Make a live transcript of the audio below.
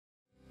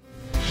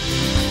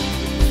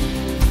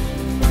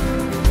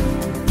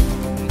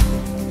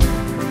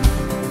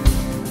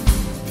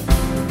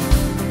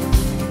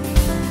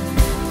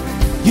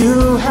You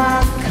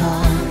have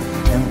come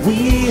and we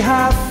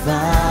have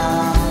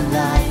found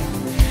life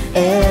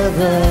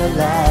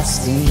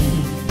everlasting.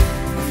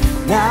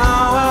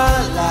 Now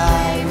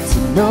alive to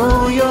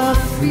know your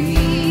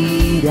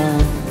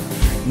freedom,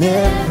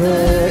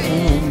 never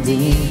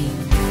ending.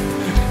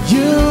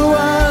 You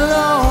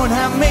alone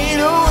have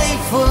made a way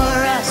for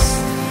us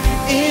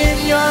in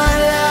your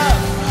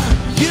love.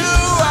 You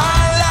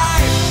are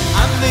life.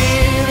 I'm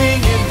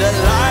living in the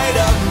light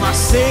of my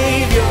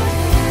Savior,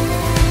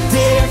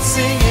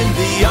 dancing in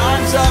the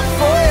arms of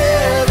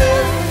forever,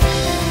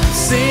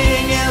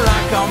 singing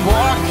like I'm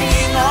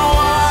walking on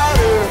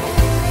water.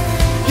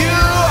 You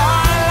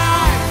are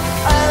life,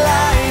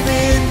 alive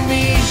in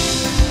me.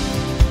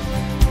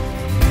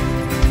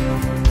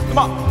 Come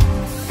on.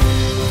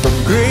 From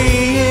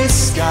grayest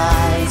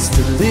skies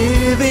to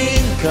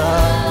living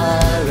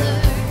color,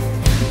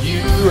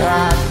 you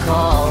have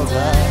called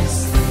us.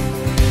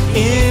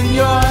 In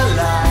your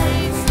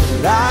life, the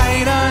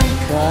light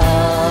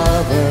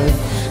uncovered,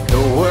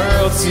 the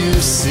world to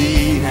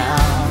see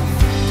now.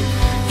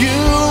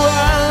 You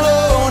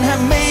alone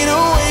have made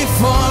a way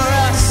for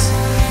us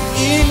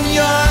in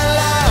your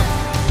love.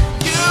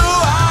 You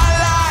are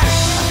life.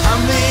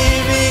 I'm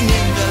living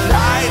in the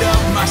light of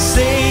my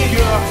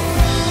Savior,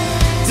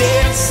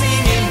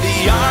 dancing in the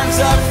arms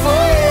of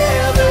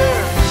forever,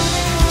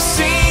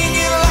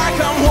 singing like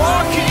I'm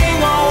walking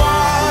on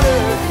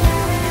water.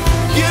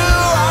 You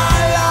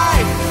are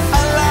life,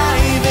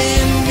 alive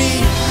in me,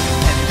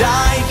 and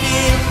I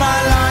give my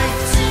life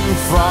to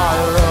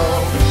follow.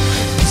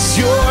 'Cause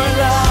your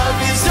love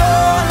is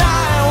all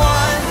I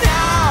want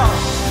now.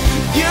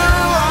 You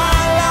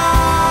are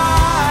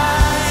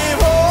life,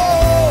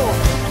 oh,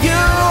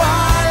 you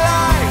are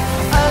life,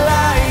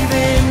 alive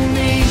in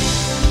me.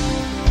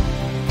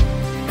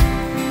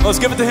 Let's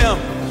give it to him.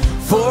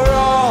 For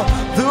all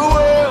the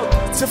world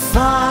to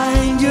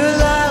find your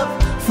love,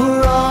 for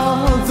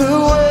all the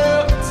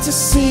world to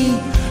see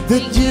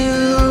that you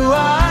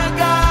are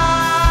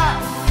God,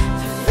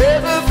 to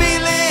ever be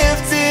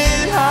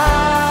lifted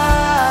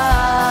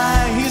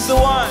high. He's the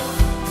one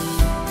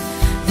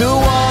who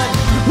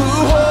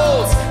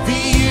holds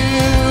the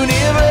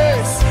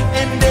universe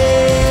and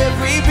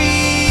every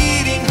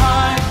beating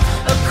heart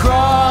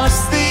across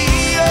the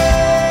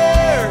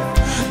earth.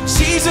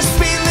 Jesus,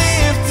 be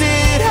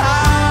lifted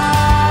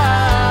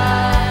high.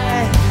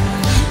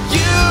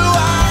 You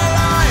are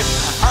life.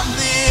 I'm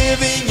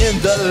living in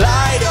the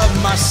light of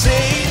my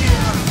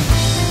Savior,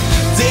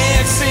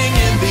 dancing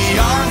in the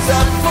arms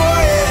of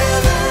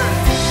forever,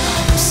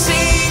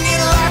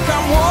 singing like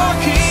I'm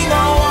walking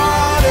on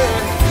water.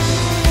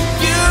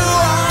 You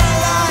are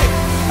life,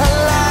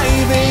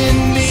 alive in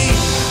me,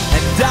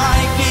 and I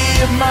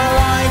give my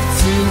life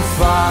to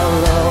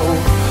follow.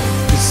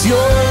 'Cause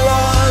your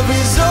love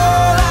is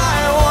all I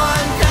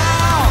want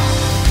now.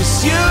 'Cause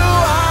you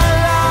are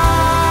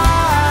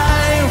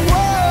life,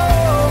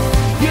 whoa,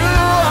 you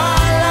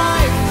are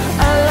life,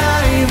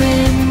 alive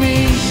in me.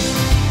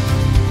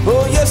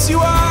 Oh yes you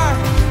are.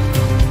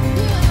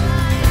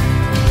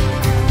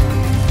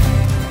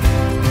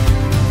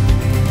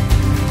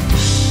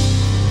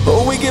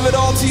 Oh, we give it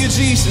all to you,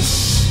 Jesus,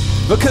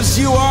 because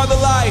you are the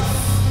life.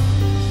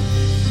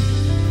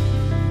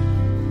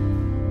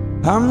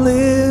 I'm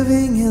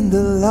living in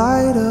the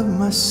light of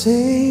my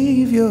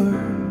Savior,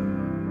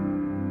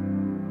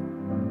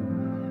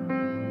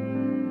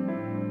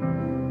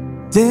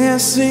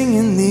 dancing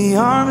in the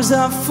arms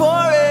of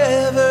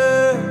forever,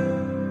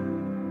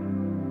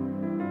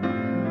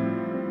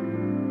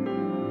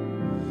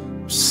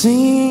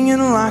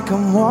 singing like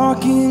I'm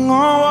walking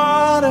on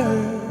water.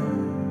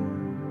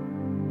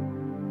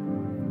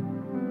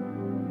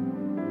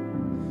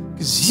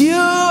 'Cause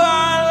you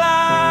are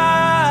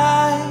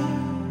life,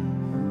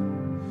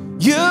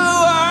 you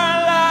are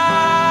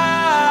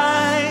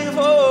life,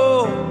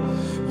 oh,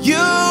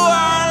 you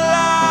are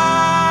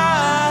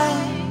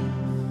life,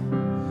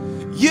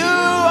 you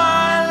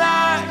are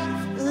life,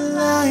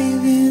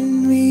 alive in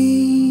me.